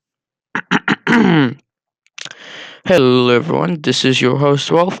Hello, everyone. This is your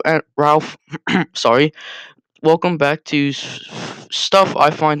host, Ralph. And Ralph, sorry. Welcome back to stuff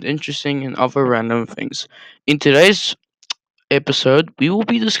I find interesting and other random things. In today's episode, we will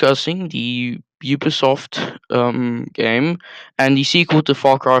be discussing the Ubisoft game and the sequel to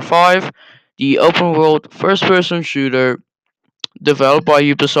Far Cry 5, the open world first person shooter developed by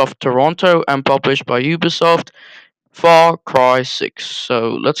Ubisoft Toronto and published by Ubisoft, Far Cry 6.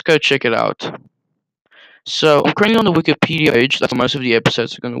 So let's go check it out. So I'm currently on the Wikipedia page. That's how most of the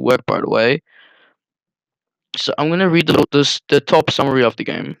episodes are going to work, by the way. So I'm going to read the top summary of the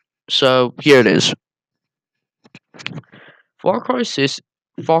game. So here it is. Far Cry 6,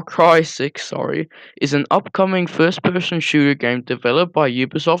 Far Cry 6, is an upcoming first-person shooter game developed by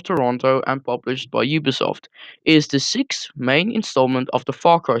Ubisoft Toronto and published by Ubisoft. It is the sixth main installment of the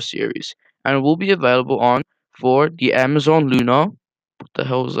Far Cry series and will be available on for the Amazon Luna. What the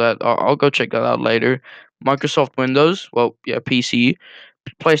hell is that? I'll go check that out later. Microsoft Windows, well, yeah, PC,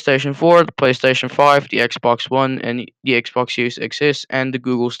 PlayStation 4, the PlayStation 5, the Xbox One, and the Xbox Series XS, and the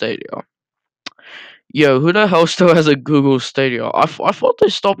Google Stadia. Yo, who the hell still has a Google Stadia? I thought they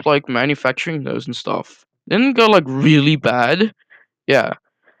stopped like manufacturing those and stuff. Didn't it go like really bad? Yeah.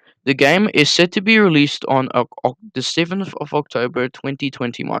 The game is set to be released on the 7th of October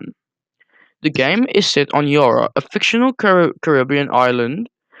 2021. The game is set on Yara, a fictional Caribbean island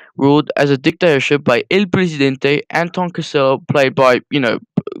ruled as a dictatorship by El Presidente Anton Castillo, played by,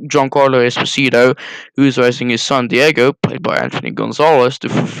 Giancarlo Esposito, who is raising his son Diego, played by Anthony Gonzalez, to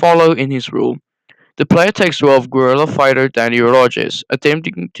follow in his rule. The player takes the role of guerrilla fighter Danny Rogers,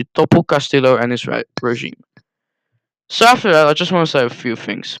 attempting to topple Castillo and his regime. So after that, I just want to say a few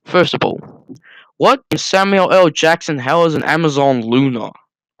things. First of all, what in Samuel L. Jackson hell is an Amazon Luna?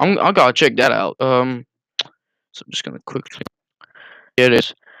 I gotta check that out. So I'm just gonna quickly. Here it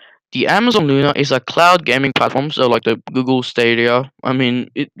is. The Amazon Luna is a cloud gaming platform, so like the Google Stadia. I mean,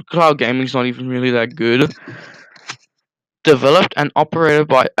 cloud gaming is not even really that good. Developed and operated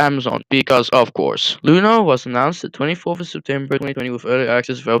by Amazon because, of course, Luna was announced the 24th of September 2020 with early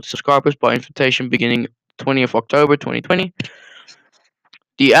access available to subscribers by invitation beginning 20th October 2020.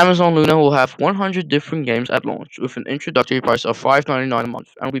 The Amazon Luna will have 100 different games at launch with an introductory price of $5.99 a month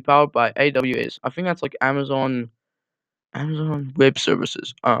and will be powered by AWS. I think that's like Amazon Web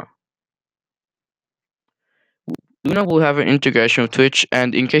Services. Luna will have an integration with Twitch,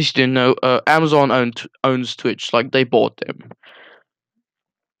 and in case you didn't know, Amazon owns Twitch, like they bought them,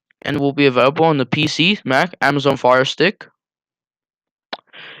 and will be available on the PC, Mac, Amazon Fire Stick.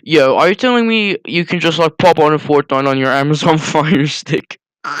 Yo, are you telling me you can just like pop on a Fortnite on your Amazon Fire Stick?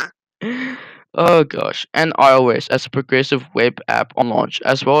 Oh gosh, and iOS as a progressive web app on launch,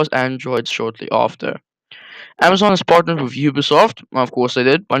 as well as Android shortly after. Amazon has partnered with Ubisoft, of course they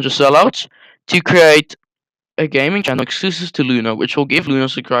did, bunch of sellouts, to create a gaming channel exclusive to Luna, which will give Luna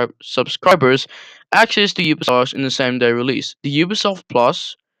subscribers access to Ubisoft in the same day release. The Ubisoft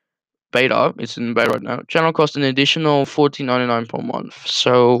Plus beta, it's in beta right now, channel costs an additional $14.99 per month.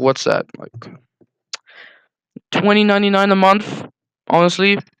 So what's that? Like $20.99 a month?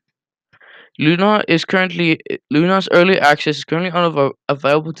 Honestly, Luna's early access is currently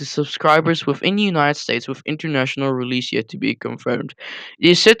available to subscribers within the United States, with international release yet to be confirmed. It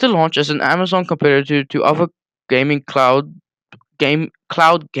is set to launch as an Amazon competitor to other gaming cloud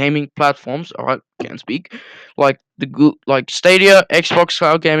gaming platforms. All right, can't speak. Like like Stadia, Xbox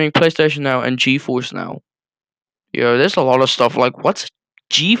Cloud Gaming, PlayStation Now, and GeForce Now. Yeah, there's a lot of stuff. Like, what's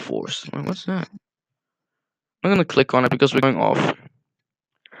GeForce? Like, what's that? I'm gonna click on it because we're going off.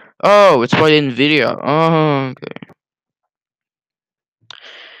 Oh, it's by Nvidia. Oh, okay.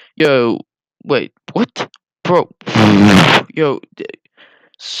 Yo, wait, what, bro? Yo,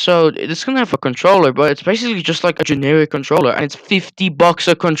 so it's gonna have a controller, but it's basically just like a generic controller, and it's $50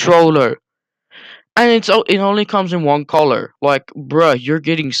 a controller. And it only comes in one color. Like, bruh, you're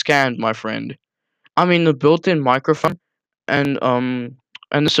getting scammed, my friend. I mean, the built-in microphone and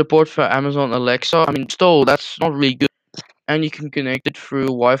and the support for Amazon Alexa. I mean, still that's not really good. And you can connect it through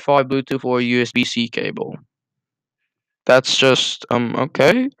Wi-Fi, Bluetooth, or USB-C cable. That's just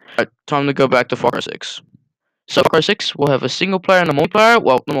okay. Time to go back to Far Cry 6. So Far Cry 6 will have a single player and a multiplayer.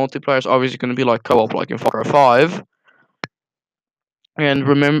 Well, the multiplayer is obviously going to be like co-op, like in Far Cry 5. And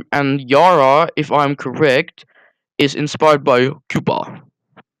remember, and Yara, if I'm correct, is inspired by Cuba,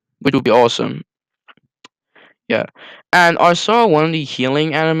 which would be awesome. Yeah. And I saw one of the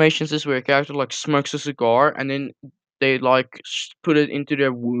healing animations is where a character like smokes a cigar and then they like put it into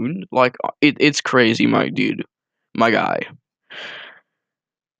their wound. Like it's crazy, my dude, my guy.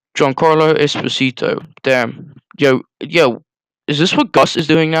 Giancarlo Esposito. Damn. Yo. is this what Gus is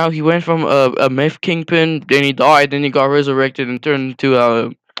doing now? He went from a meth kingpin, then he died, then he got resurrected and turned into a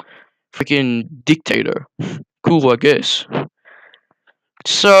freaking dictator. Cool, I guess.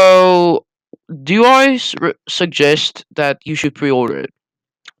 So, do I suggest that you should pre-order it?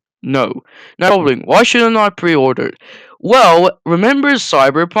 No. Now, following, why shouldn't I pre-order it? Well, remember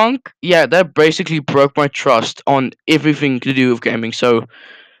Cyberpunk? Yeah, that basically broke my trust on everything to do with gaming. So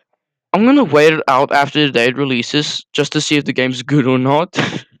I'm gonna wait it out after the day it releases just to see if the game's good or not.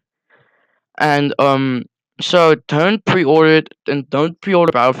 And so don't pre-order it and don't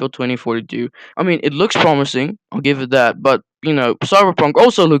pre-order Battlefield 2042. I mean, it looks promising. I'll give it that. But Cyberpunk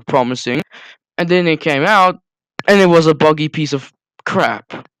also looked promising, and then it came out, and it was a buggy piece of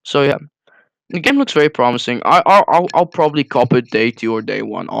crap. So yeah, the game looks very promising. I'll probably cop it day two or day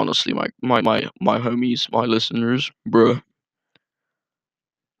one. Honestly, my homies, my listeners, bruh.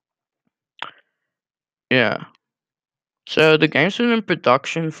 Yeah. So the game's been in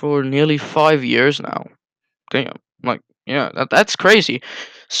production for nearly 5 years now. Damn. Like, yeah, that's crazy.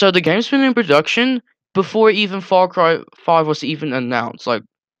 So the game's been in production before even Far Cry 5 was even announced. Like,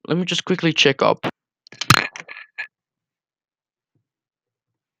 let me just quickly check up.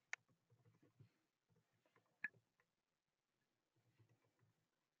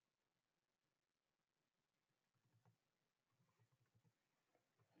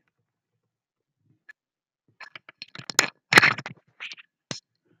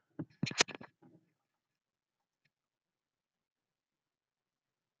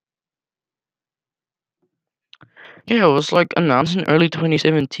 Yeah, it was like announced in early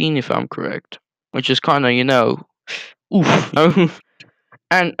 2017, if I'm correct. Which is kind of, oof.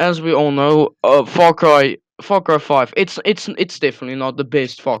 And as we all know, Far Cry 5, it's definitely not the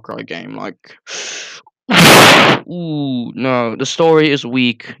best Far Cry game. Like, ooh, no, the story is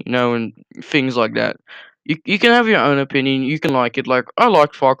weak, and things like that. You can have your own opinion. You can like it. Like, I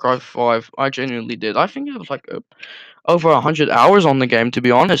liked Far Cry 5. I genuinely did. I think it was like over 100 hours on the game, to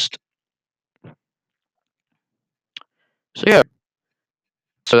be honest. So yeah,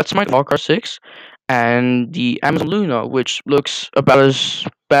 so that's my Far Cry 6, and the Amazon Luna, which looks about as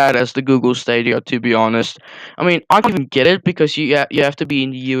bad as the Google Stadia, to be honest. I mean, I can't even get it because you have to be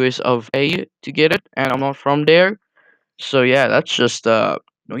in the US of A to get it, and I'm not from there. So yeah, that's just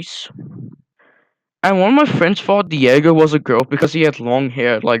nice. And one of my friends thought Diego was a girl because he had long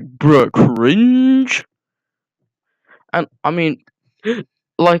hair. Like, bruh, cringe. And I mean,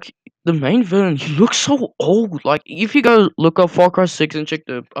 like the main villain, he looks so old. Like, if you go look up Far Cry 6 and check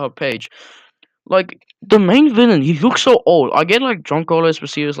the page, like the main villain, he looks so old. I get like Giancarlo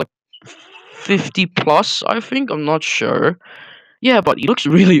Esposito is like 50 plus, I think. I'm not sure. Yeah, but he looks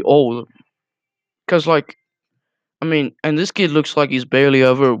really old. Cause like, I mean, and this kid looks like he's barely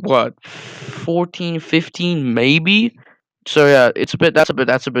over what, 14, 15, maybe. So yeah, that's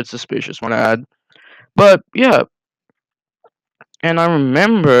a bit suspicious when I add. But yeah, and I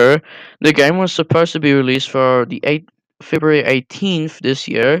remember the game was supposed to be released for the February 18th this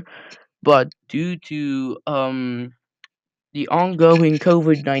year, but due to the ongoing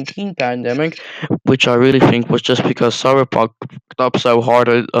COVID-19 pandemic, which I really think was just because Cyberpunk fucked up so hard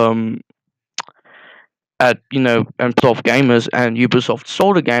at and pissed off gamers, and Ubisoft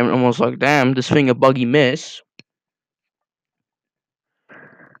sold the game and was like, damn, this thing a buggy mess.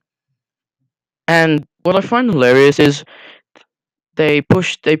 And what I find hilarious is they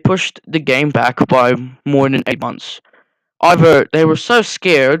pushed the game back by more than 8 months. Either they were so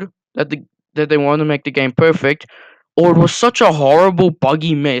scared that they wanted to make the game perfect, or it was such a horrible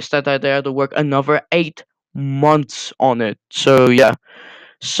buggy mess that they had to work another 8 months on it. So yeah.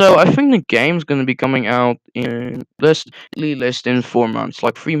 So I think the game's gonna be coming out in less than 4 months,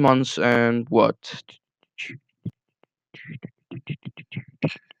 like 3 months and what?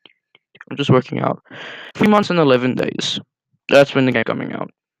 I'm just working out. 3 months and 11 days. That's when the game coming out.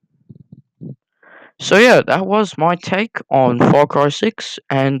 So yeah, that was my take on Far Cry 6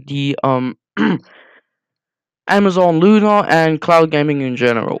 and the Amazon Luna and cloud gaming in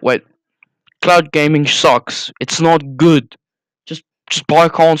general. Wait, cloud gaming sucks. It's not good. Just buy a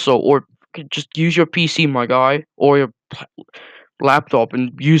console or just use your PC, my guy, or your laptop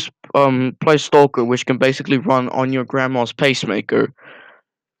and use Play Stalker, which can basically run on your grandma's pacemaker.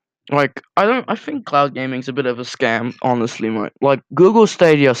 Like, I think cloud gaming's a bit of a scam, honestly, mate. Like, Google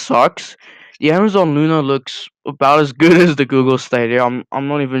Stadia sucks. The Amazon Luna looks about as good as the Google Stadia. I'm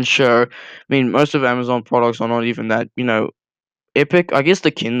not even sure. I mean, most of Amazon products are not even that, epic. I guess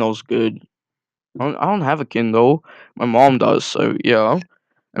the Kindle's good. I don't have a Kindle. My mom does, so yeah.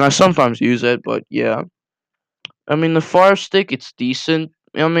 And I sometimes use it, but yeah. I mean, the Fire Stick, it's decent.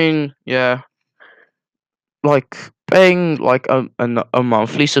 I mean, yeah. Like, paying like a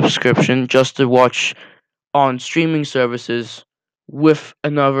monthly subscription just to watch on streaming services with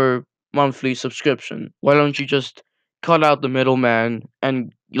another monthly subscription? Why don't you just cut out the middleman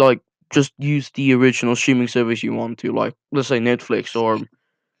and like just use the original streaming service you want to, like let's say Netflix or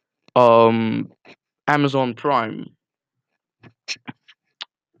um Amazon Prime?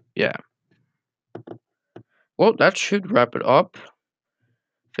 Yeah. Well, that should wrap it up.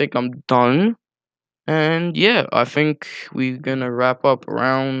 Think I'm done. And yeah, I think we're gonna wrap up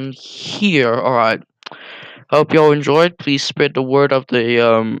around here. All right. Hope y'all enjoyed. Please spread the word of the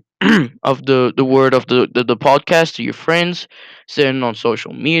of the word of the podcast to your friends. Send on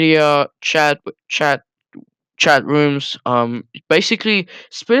social media, chat rooms. Basically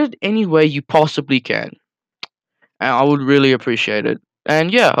spread it any way you possibly can, and I would really appreciate it.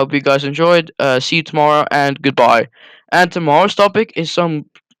 And yeah, hope you guys enjoyed. See you tomorrow, and goodbye. And tomorrow's topic is some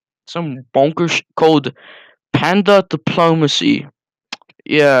bonkers called panda diplomacy.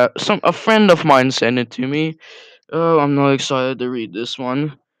 Yeah, some a friend of mine sent it to me. Oh, I'm not excited to read this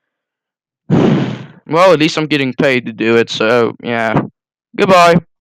one. Well, at least I'm getting paid to do it, so yeah. Goodbye.